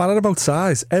 it doesn't matter about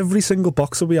size. Every single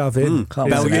boxer we have in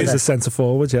is a centre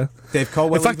forward. Yeah. Dave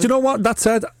Colwell. In fact, you know what? That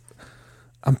said,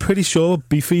 I'm pretty sure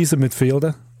Beefy's a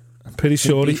midfielder. I'm pretty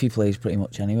sure Beefy plays pretty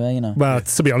much anyway, you know. Well,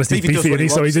 to be honest, he's Beefy,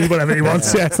 so he does whatever he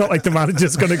wants. Yeah, it's not like the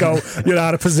manager's going to go, you're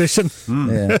out of position.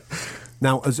 Yeah.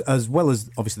 Now, as well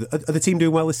as, obviously, are the team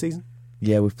doing well this season?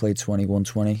 Yeah, we've played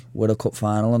 21-20. World Cup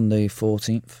final on the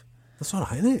 14th. That's all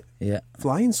right, isn't it? Yeah.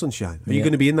 Flying sunshine. Are you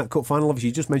going to be in that cup final? Obviously,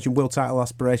 you just mentioned world title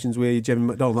aspirations with Jimmy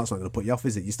McDonald. That's not going to put you off,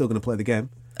 is it? You're still going to play the game?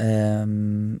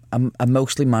 I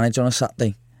mostly manage on a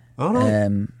Saturday. All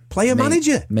right. Player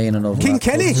manager. Me and another King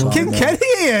Kenny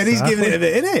here, and he's giving it a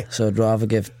bit, isn't he? So I'd rather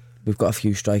give. We've got a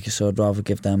few strikers, so I'd rather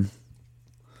give them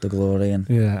the glory. And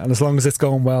and as long as it's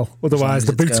going well. Otherwise,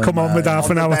 the boots come on with half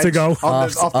an hour to go.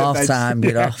 Half time,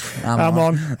 you're off. I'm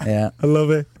on. Yeah, I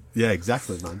love it. Yeah,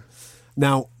 exactly, man.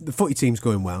 Now, the footy team's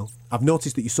going well. I've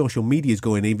noticed that your social media is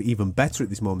going even better at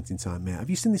this moment in time, mate. Have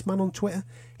you seen this man on Twitter?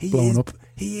 Blown up.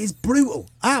 He is brutal,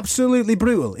 absolutely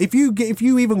brutal. If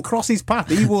you even cross his path,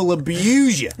 he will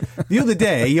abuse you. The other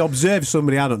day, he observed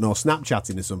somebody, I don't know,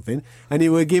 Snapchatting or something, and he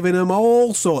were giving them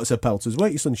all sorts of pelters,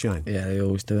 weren't you, Sunshine? Yeah, they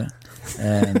always do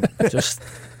it. Just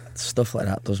stuff like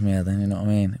that does me head in, you know what I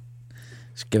mean?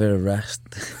 Just give it a rest.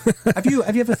 Have you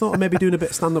ever thought of maybe doing a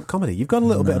bit of stand-up comedy? You've got a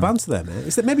little bit of banter there,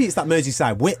 mate. Maybe it's that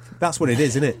Merseyside wit. That's what it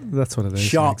is, isn't it? That's what it is.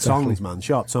 Sharp songs, man.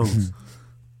 Sharp songs.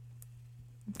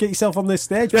 Get yourself on this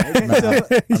stage, mate.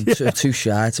 I'm too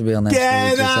shy to be on this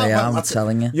stage. I'm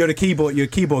telling you. You're a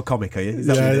keyboard comic, are you? Is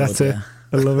that what that's it.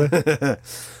 I love it.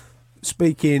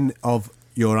 Speaking of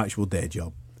your actual day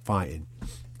job, fighting,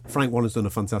 Frank Warren's done a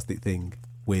fantastic thing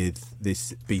with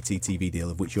this BT TV deal,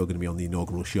 of which you're going to be on the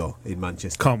inaugural show in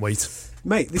Manchester. Can't wait,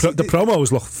 mate. The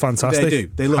promos look fantastic. They do.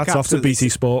 They look hats off to BT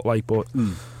Sport, but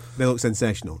they look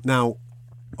sensational. Now,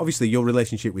 obviously, your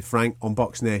relationship with Frank on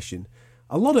Box Nation,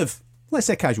 a lot of, let's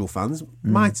say, casual fans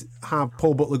might have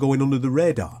Paul Butler going under the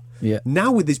radar. Yeah.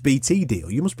 Now with this BT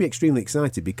deal, you must be extremely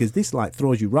excited, because this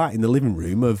throws you right in the living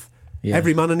room of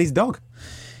every man and his dog.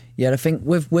 Yeah, I think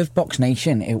with Box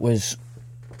Nation, it was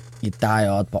your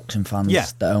die-hard boxing fans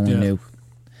that only knew.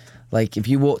 Like, if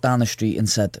you walked down the street and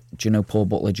said, do you know Paul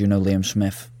Butler, do you know Liam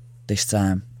Smith, this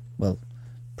time, well,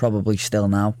 probably still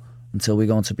now, until we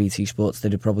go into BT Sports,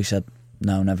 they'd have probably said,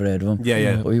 no, never heard of him.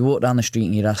 Yeah. But you walk down the street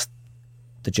and you'd ask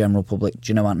the general public, do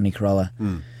you know Anthony Corolla?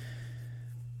 Do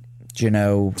you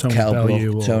know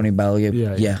Tony Bellew?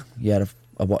 Yeah,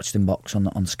 I watched him box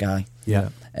on Sky. Yeah.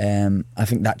 I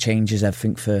think that changes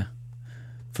everything for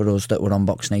us that were on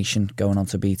Box Nation going on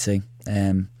to BT,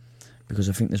 because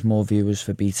I think there's more viewers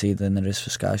for BT than there is for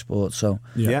Sky Sports, so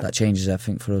that changes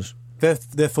everything for us.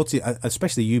 Their footy,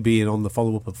 especially you being on the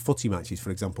follow-up of footy matches, for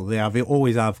example, they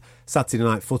always have Saturday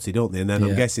night footy, don't they? And then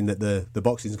I'm guessing that the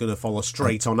boxing's going to follow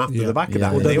straight on after the back of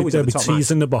that. Well, they'll be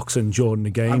teasing match. the boxing during the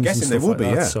games. I'm guessing and they will like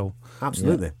be, that, so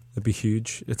absolutely. It'd be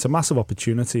huge. It's a massive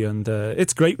opportunity, and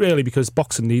it's great, really, because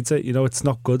boxing needs it. You know, it's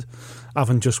not good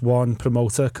having just one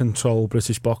promoter control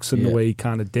British boxing the way he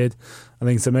kind of did. I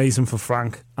think it's amazing for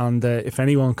Frank, and if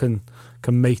anyone can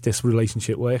make this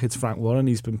relationship work, it's Frank Warren.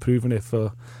 He's been proving it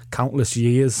for countless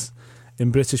years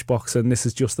in British boxing. This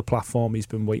is just the platform he's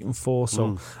been waiting for.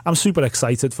 So I'm super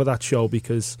excited for that show,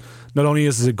 because not only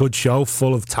is it a good show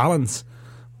full of talent,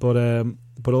 but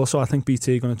also I think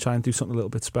BT are going to try and do something a little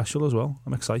bit special as well.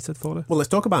 I'm excited for it. Well, let's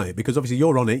talk about it, because obviously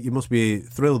you're on it. You must be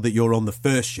thrilled that you're on the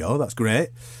first show. That's great.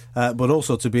 But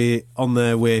also to be on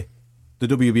there with the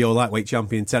WBO lightweight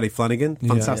champion Terry Flanagan,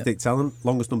 fantastic talent,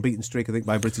 longest unbeaten streak, I think,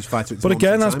 by a British fighter. But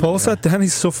again, as Paul said, then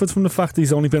he's suffered from the fact that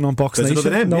he's only been on Box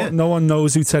Nation. No one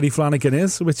knows who Terry Flanagan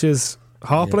is, which is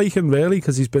heartbreaking, really,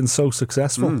 because he's been so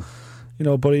successful. You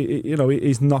know, but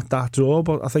he's not that draw.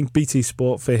 But I think BT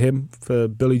Sport, for him, for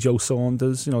Billy Joe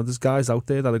Saunders, you know, there's guys out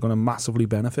there that are going to massively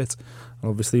benefit. And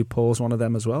obviously, Paul's one of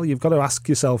them as well. You've got to ask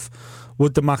yourself,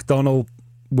 would the McDonnell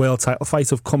world title fight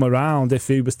have come around if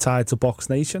he was tied to Box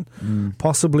Nation?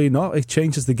 Possibly not. It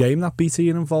changes the game that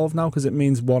BT are involved now, because it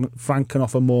means Frank can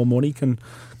offer more money, can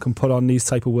put on these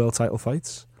type of world title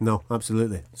fights. No,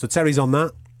 absolutely. So Terry's on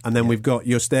that, and then we've got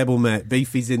your stablemate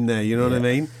Beefy's in there. You know what I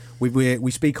mean?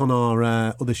 We speak on our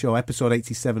other show, episode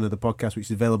 87 of the podcast, which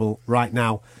is available right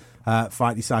now.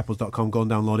 FightDisciples.com, go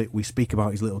and download it. We speak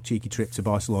about his little cheeky trip to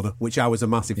Barcelona, which I was a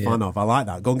massive fan of. I like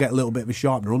that. Go and get a little bit of a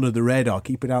sharpener under the radar,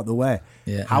 keep it out of the way.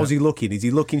 How's he looking? Is he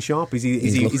looking sharp? Is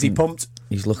he pumped?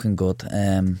 He's looking good.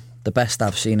 The best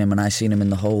I've seen him, and I seen him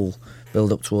in the whole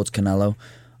build up towards Canelo.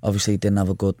 Obviously, he didn't have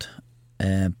a good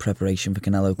preparation for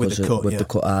Canelo because with the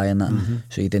cut eye and that.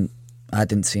 So he didn't. I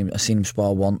didn't see him. I seen him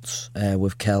spar once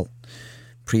with Kel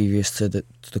previous to the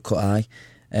cut eye.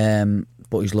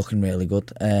 But he's looking really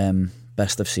good.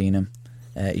 Best I've seen him.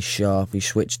 He's sharp, he's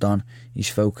switched on, he's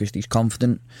focused, he's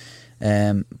confident,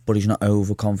 but he's not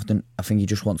overconfident. I think he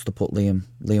just wants to put Liam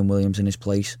Williams in his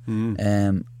place.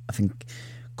 I think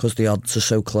because the odds are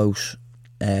so close,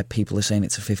 people are saying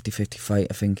it's a 50-50 fight.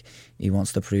 I think he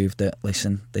wants to prove that,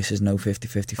 listen, this is no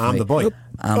 50-50 fight. I'm the boy.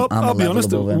 I'll be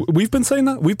honest, we've been saying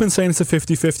that. We've been saying it's a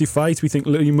 50-50 fight. We think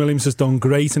Liam Williams has done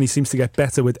great, and he seems to get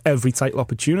better with every title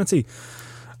opportunity.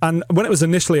 And when it was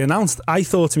initially announced, I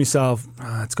thought to myself,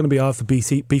 it's going to be hard for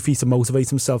Beefy to motivate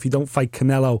himself. You don't fight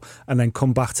Canelo and then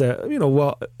come back to,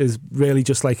 what is really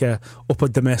just like a upper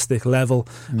domestic level.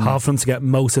 Hard for him to get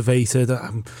motivated.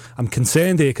 I'm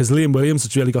concerned here because Liam Williams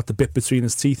has really got the bit between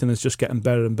his teeth and is just getting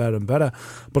better and better and better.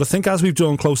 But I think as we've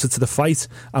drawn closer to the fight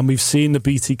and we've seen the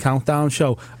BT Countdown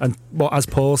show, and as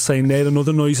Paul's saying there,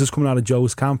 another noise is coming out of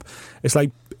Joe's camp. It's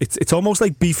like it's almost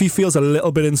like Beefy feels a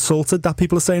little bit insulted that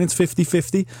people are saying it's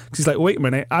 50-50, because he's like, wait a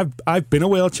minute, I've been a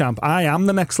world champ, I am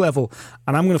the next level,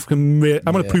 and I'm going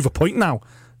to prove a point now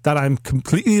that I'm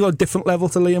completely a different level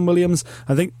to Liam Williams.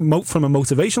 I think from a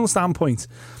motivational standpoint,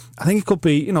 I think it could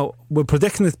be, we're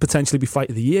predicting it potentially be fight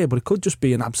of the year, but it could just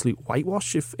be an absolute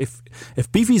whitewash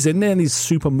if Beefy's in there and he's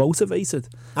super motivated.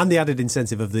 And the added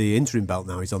incentive of the interim belt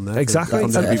now he's on there. Exactly. I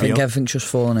think everything's just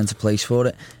falling into place for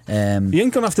it. You ain't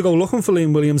going to have to go looking for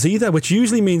Liam Williams either, which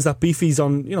usually means that Beefy's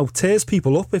on, tears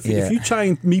people up. If you try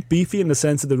and meet Beefy in the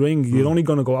centre of the ring, you're only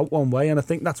going to go out one way, and I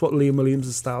think that's what Liam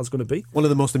Williams' style is going to be. One of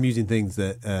the most amusing things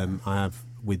that I have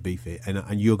with Beefy,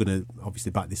 and you're going to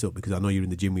obviously back this up because I know you're in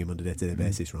the gym with him on a day-to-day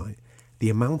basis, right? The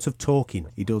amount of talking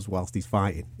he does whilst he's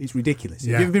fighting, it's ridiculous.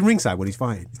 Yeah. Have you ever been ringside when he's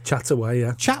fighting? Chats away,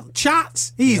 yeah.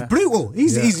 Chats. He's brutal.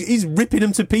 He's ripping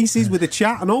them to pieces with a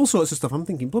chat and all sorts of stuff. I'm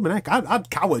thinking, blooming heck,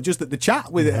 I'd cower just at the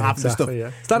chat with half the stuff.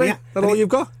 Yeah. Is that it? That all you've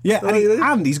got? Yeah,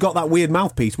 and he's got that weird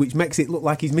mouthpiece which makes it look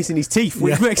like he's missing his teeth,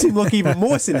 which makes him look even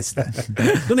more sinister.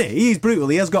 Doesn't it? He's brutal.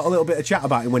 He has got a little bit of chat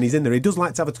about him when he's in there. He does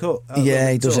like to have a talk.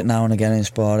 He does it now and again in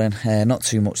sparring. Not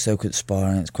too much though, because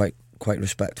sparring, it's quite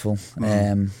respectful.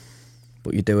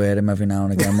 But you do hear him every now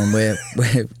and again when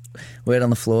we're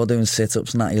on the floor doing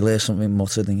sit-ups and that, you'll hear something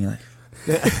muttered and you're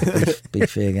like,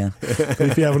 Beefy again.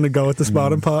 Beefy having to go with the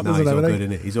sparring partners and everything.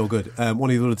 He's all good, isn't it? He's all good.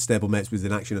 One of the other stablemates was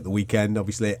in action at the weekend,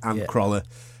 obviously, Ant Crawler.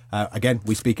 Again,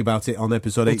 we speak about it on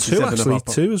episode 87.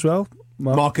 Two as well.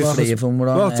 Marcus. Three of them were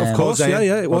on. Well, of course,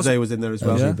 Jose, it was. Jose was in there as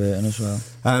well. Jose Burton as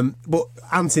well. But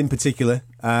Ant in particular,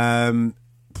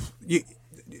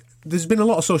 there's been a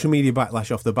lot of social media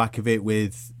backlash off the back of it,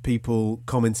 with people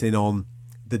commenting on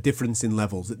the difference in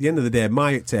levels. At the end of the day,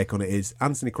 my take on it is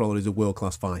Anthony Crawler is a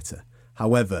world-class fighter.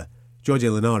 However, Jorge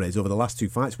Linares, over the last two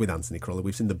fights with Anthony Crawler,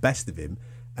 we've seen the best of him,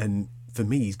 and for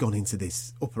me, he's gone into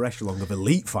this upper echelon of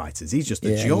elite fighters. He's just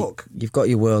a joke. You've got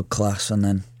your world-class, and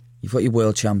then you've got your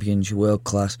world champions, your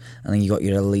world-class, and then you've got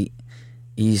your elite.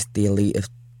 He's the elite of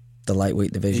the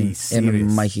lightweight division. Him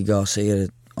and Mikey Garcia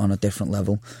on a different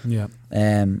level. Yeah.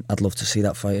 I'd love to see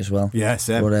that fight as well. Yeah,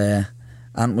 same. But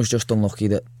Ant was just unlucky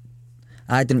that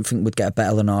I didn't think we'd get a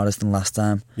better Linares than last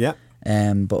time. Yeah.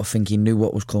 But I think he knew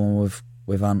what was coming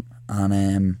with Ant,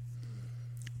 and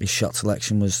his shot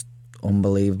selection was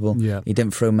unbelievable. Yeah. He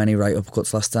didn't throw many right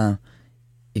uppercuts last time.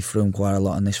 He threw them quite a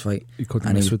lot in this fight. He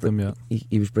couldn't miss with them, yeah.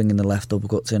 He was bringing the left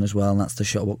uppercuts in as well, and that's the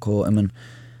shot what caught him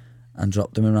and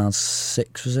dropped him in round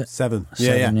 6, was it? 7.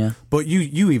 Seven, yeah. But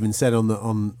you even said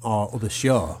on our other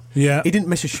show, he didn't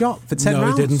miss a shot for 10 rounds.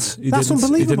 No, he didn't. That's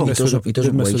unbelievable. He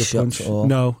doesn't waste shots at all.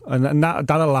 No, and that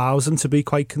allows him to be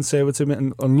quite conservative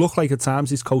and look like at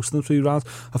times he's coasting through rounds.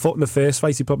 I thought in the first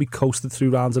fight he probably coasted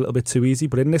through rounds a little bit too easy,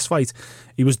 but in this fight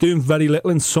he was doing very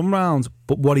little in some rounds,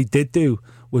 but what he did do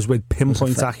was with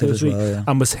pinpoint accuracy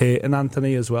and was hitting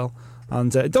Anthony as well.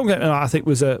 And don't get me wrong, I think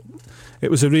it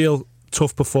was a real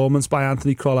tough performance by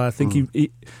Anthony Crawler. I think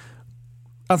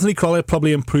Anthony Crawler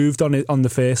probably improved on the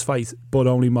first fight, but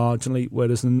only marginally,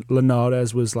 whereas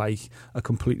Linares was like a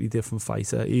completely different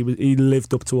fighter. He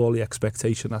lived up to all the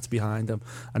expectation that's behind him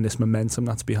and this momentum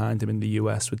that's behind him in the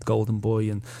US with Golden Boy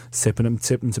and tipping him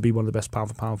to be one of the best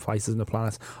pound-for-pound fighters on the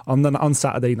planet. On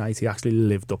Saturday night, he actually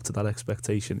lived up to that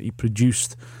expectation. He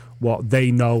produced what they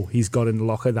know he's got in the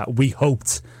locker that we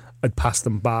hoped had passed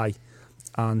them by.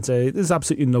 And there's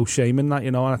absolutely no shame in that,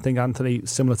 and I think Anthony,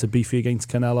 similar to Beefy against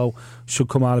Canelo, should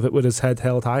come out of it with his head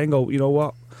held high and go, you know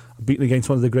what, I'm beating against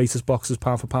one of the greatest boxers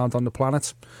pound for pound on the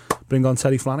planet. Bring on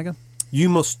Terry Flanagan. You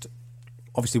must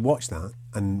obviously watch that,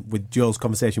 and with Joel's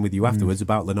conversation with you afterwards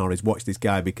about Linares, watch this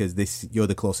guy because you're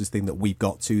the closest thing that we've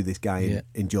got to this guy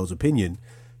in Joel's opinion.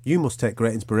 You must take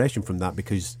great inspiration from that,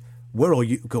 because we're all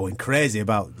going crazy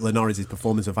about Linares'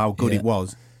 performance of how good it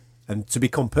was, and to be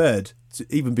compared, to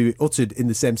even be uttered in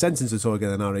the same sentence as Jorge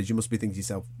Linares, you must be thinking to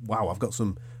yourself, wow, I've got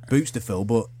some boots to fill,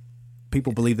 but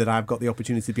people believe that I've got the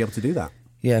opportunity to be able to do that.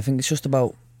 Yeah, I think it's just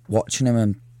about watching him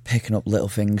and picking up little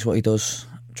things, what he does,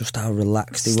 just how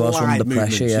relaxed he was under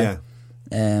pressure.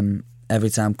 Every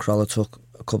time Crawler took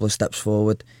a couple of steps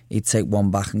forward, he'd take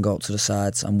one back and go up to the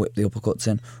sides and whip the uppercuts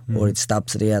in, or he'd stab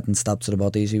to the head and stab to the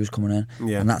body as he was coming in.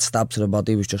 And that stab to the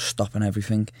body was just stopping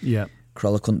everything.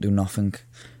 Crawler couldn't do nothing.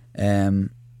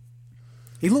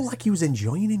 He looked like he was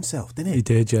enjoying himself, didn't he? He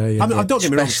did, yeah. I mean, don't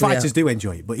get me wrong, Especially fighters do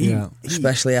enjoy it, but he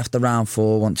especially after round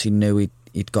 4, once he knew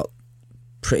he'd got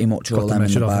pretty much all them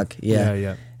in the bag.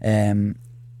 Yeah.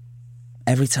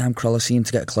 Every time Crawler seemed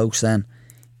to get close then,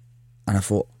 and I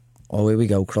thought, oh, here we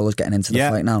go, Crawler's getting into the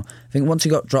fight now. I think once he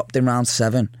got dropped in round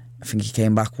 7, I think he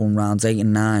came back won rounds 8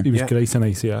 and 9. He was great in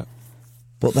 8, yeah.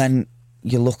 But then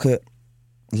you look at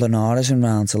Linares in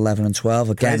rounds 11 and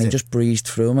 12 again. He just breezed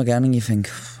through him again, and you think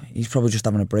he's probably just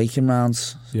having a break in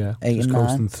rounds 8 and 9.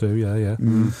 Coasting through, yeah.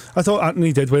 I thought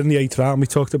Anthony did. We're in the 8th round. We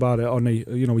talked about it on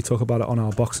we talk about it on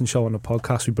our boxing show on the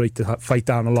podcast. We break the fight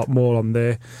down a lot more on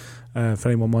there. For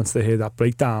anyone who wants to hear that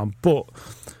breakdown. But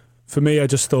for me, I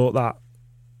just thought that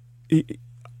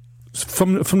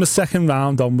from the second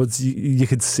round onwards, you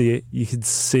could see it. You could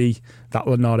see that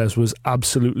Linares was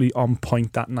absolutely on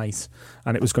point that night,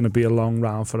 and it was going to be a long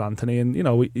round for Anthony. And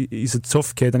he's a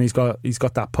tough kid, and he's got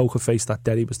that poker face that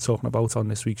Derry was talking about on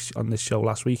this show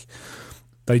last week.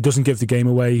 That he doesn't give the game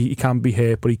away. He can be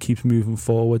hurt, but he keeps moving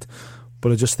forward.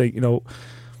 But I just think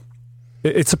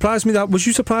it surprised me. Was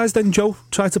you surprised then Joe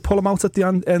tried to pull him out at the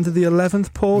end of the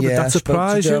 11th, Paul? Did that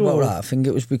surprise you? About that. I think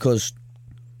it was because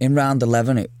in round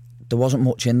 11 there wasn't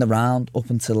much in the round up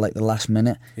until like the last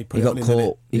minute. He got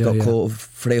caught with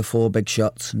 3 or 4 big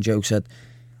shots, and Joe said,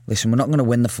 listen, we're not going to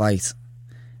win the fight,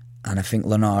 and I think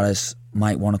Linares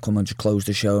might want to come and just close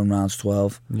the show in rounds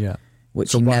 12. Yeah.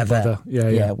 Which he never.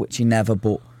 Which he never,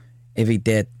 but if he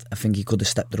did, I think he could have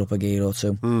stepped it up a gear or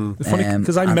two. Funny,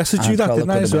 because I messaged you that, didn't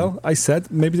I, as well? I said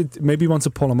maybe he wants to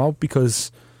pull him out because,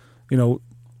 he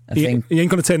ain't going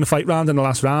to turn the fight round in the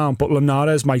last round, but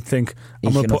Linares might think,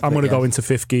 I'm going to go into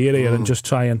 5th gear here and just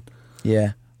try and...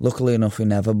 Yeah, luckily enough he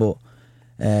never, but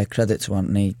credit to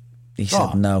Anthony, he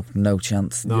said no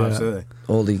chance. No,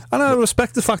 absolutely. And I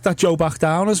respect the fact that Joe backed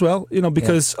down as well,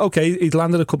 because, okay, he'd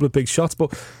landed a couple of big shots,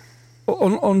 but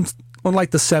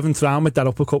unlike the 7th round with that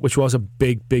uppercut, which was a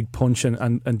big punch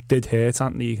and did hurt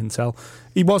Anthony, you can tell,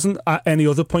 he wasn't at any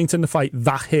other point in the fight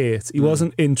that hurt. He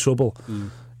wasn't in trouble.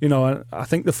 And I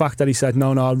think the fact that he said,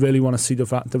 no, I really want to see the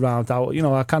round out,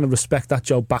 I kind of respect that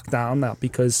Joe backed down that,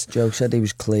 because... Joe said he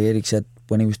was clear. He said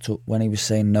when he was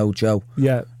saying no, Joe, I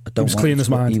don't he was clear in his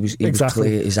mind. He was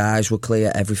clear, his eyes were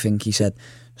clear, everything he said.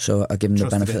 So I give him the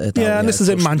benefit of the doubt. Yeah, and this is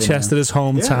in Manchester, his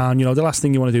hometown. The last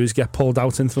thing you want to do is get pulled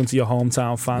out in front of your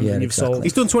hometown fans. Yeah, and you've sold.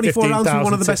 He's done 24 rounds with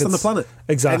one of the best on the planet.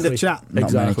 Exactly. End of chat.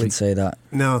 Not many can say that.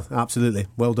 No, absolutely.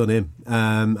 Well done him.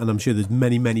 And I'm sure there's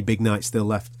many big nights still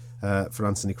left for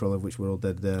Anthony Crawler, which we're all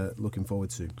dead looking forward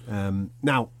to.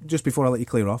 Now, just before I let you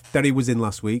clear off, Derry was in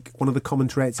last week. One of the common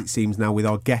traits, it seems, now with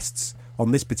our guests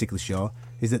on this particular show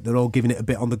is that they're all giving it a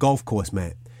bit on the golf course,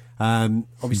 mate.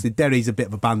 Obviously, Derry's a bit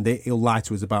of a bandit. He'll lie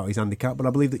to us about his handicap, but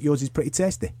I believe that yours is pretty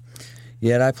tasty.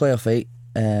 Yeah, I play off 8.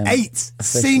 8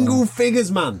 single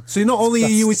figures, man. So not only are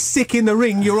you sick in the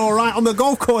ring, you're all right on the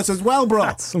golf course as well, bro.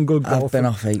 That's some good golf. I've been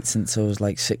off 8 since I was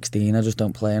like 16. I just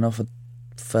don't play enough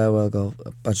farewell golf.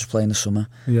 I just play in the summer.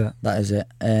 Yeah, that is it.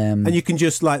 And you can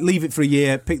just like leave it for a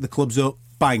year, pick the clubs up,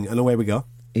 bang, and away we go.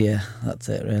 Yeah, that's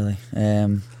it, really.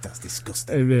 That's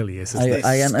disgusting. It really is.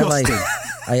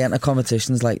 I enter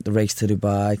competitions like the Race to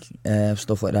Dubai,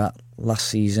 stuff like that. Last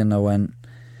season I went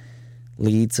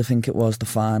Leeds, I think it was, the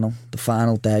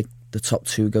final day, the top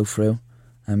 2 go through.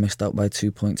 I missed out by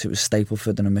 2 points. It was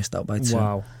Stapleford and I missed out by 2.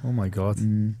 Wow, oh my God.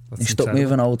 He stuck me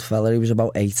with an old fella, he was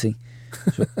about 80.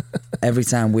 So every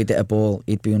time we'd hit a ball,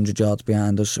 he'd be 100 yards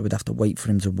behind us, so we'd have to wait for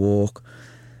him to walk.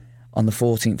 On the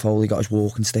 14th hole, he got his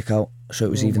walking stick out, so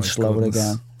it was even slower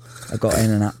again. I got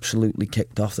in and absolutely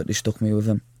kicked off that they stuck me with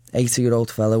him. 80-year-old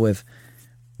fella with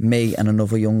me and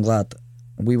another young lad.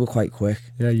 We were quite quick.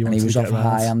 Yeah, and he was off a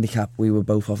high handicap. We were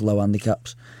both off low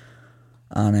handicaps.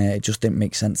 And it just didn't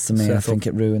make sense to me. I think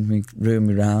it ruined me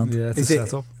round. Yeah, it's a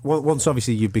setup. Once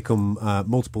obviously you've become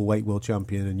multiple weight world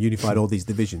champion and unified all these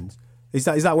divisions, is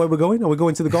that where we're going? Are we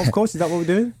going to the golf course? Is that what we're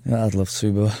doing? Yeah, I'd love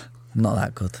to, but I'm not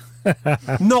that good.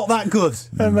 Not that good.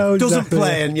 No, doesn't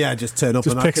play and just turn up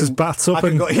just and picks his bats up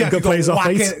and plays off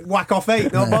 8. Whack off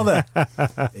 8, no bother.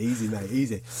 Easy, mate,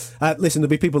 easy. Listen, there'll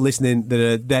be people listening that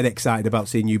are dead excited about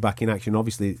seeing you back in action,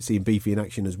 obviously seeing Beefy in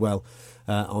action as well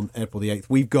on April the 8th.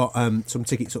 We've got some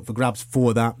tickets up for grabs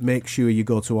for that. Make sure you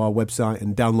go to our website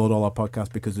and download all our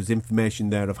podcasts, because there's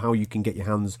information there of how you can get your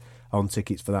hands on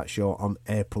tickets for that show on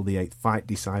April the 8th,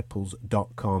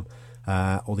 fightdisciples.com.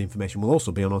 All the information will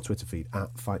also be on our Twitter feed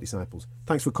at Fight Disciples.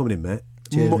 Thanks for coming in, mate.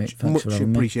 Cheers, much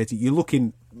appreciated. You're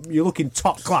looking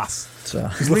top class.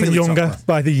 He's looking younger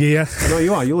by the year. No,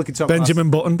 you are. You're looking top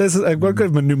Benjamin class. Button. We'll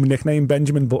give him a new nickname,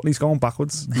 Benjamin Button. He's going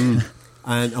backwards.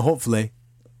 And hopefully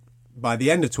by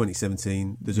the end of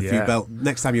 2017, there's a few belts.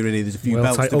 Next time you're in here, there's a few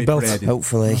belts to be paraded.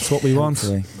 Hopefully. That's what we want.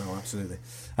 Hopefully. No, absolutely.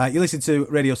 You listen to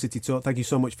Radio City Talk. Thank you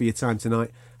so much for your time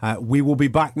tonight. We will be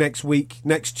back next week,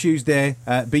 next Tuesday.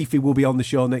 Beefy will be on the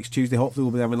show next Tuesday. Hopefully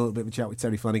we'll be having a little bit of a chat with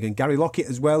Terry Flanagan. Gary Lockett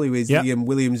as well, who is Liam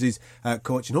Williams'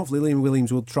 coach. And hopefully Liam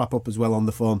Williams will trap up as well on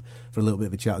the phone for a little bit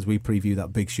of a chat as we preview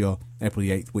that big show, April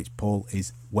the 8th, which Paul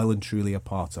is well and truly a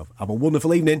part of. Have a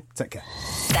wonderful evening. Take care.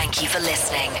 Thank you for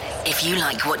listening. If you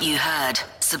like what you heard,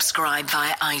 subscribe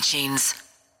via iTunes.